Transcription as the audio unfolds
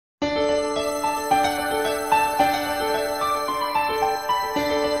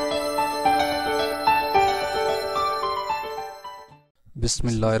بسم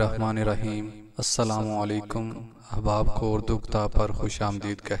اللہ الرحمن الرحیم۔ السلام علیکم۔ احباب کو اردو کتاب پر خوش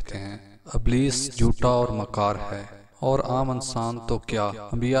آمدید کہتے ہیں۔ ابلیس جھوٹا اور مکار ہے، اور عام انسان تو کیا،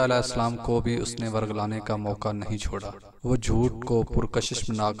 انبیاء علیہ السلام کو بھی اس نے ورگلانے کا موقع نہیں چھوڑا۔ وہ جھوٹ کو پرکشش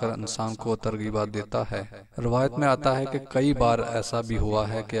بنا کر انسان کو ترغیبات دیتا ہے۔ روایت میں آتا ہے کہ کئی بار ایسا بھی ہوا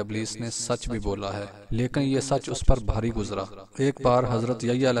ہے کہ ابلیس نے سچ بھی بولا ہے، لیکن یہ سچ اس پر بھاری گزرا۔ ایک بار حضرت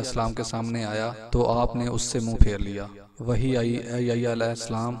یحییٰ علیہ السلام کے سامنے آیا تو آپ نے اس سے منہ پھیر لیا۔ وہی آئی، اے یحییٰ علیہ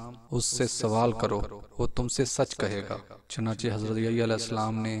السلام، اس سے سوال کرو، وہ تم سے سچ کہے گا۔ چنانچہ حضرت یحییٰ علیہ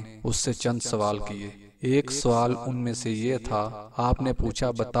السلام نے اس سے چند سوال کیے۔ ایک سوال ان میں سے یہ تھا، آپ نے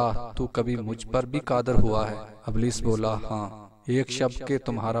پوچھا، بتا تو کبھی مجھ پر بھی قادر ہوا ہے؟ ابلیس بولا، ہاں، ایک شب کے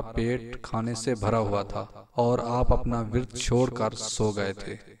تمہارا پیٹ کھانے سے بھرا ہوا تھا اور آپ اپنا ورد چھوڑ کر سو گئے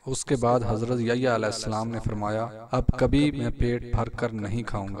تھے۔ اس کے بعد حضرت یحییٰ علیہ السلام نے فرمایا، اب کبھی میں پیٹ بھر کر نہیں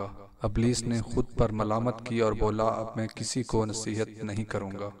کھاؤں گا۔ ابلیس نے خود پر ملامت کی اور بولا، اب میں کسی کو نصیحت نہیں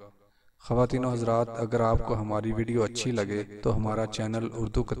کروں گا۔ خواتین و حضرات، اگر آپ کو ہماری ویڈیو اچھی لگے تو ہمارا چینل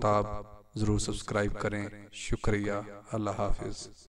اردو کتاب ضرور سبسکرائب کریں۔ شکریہ۔ اللہ حافظ۔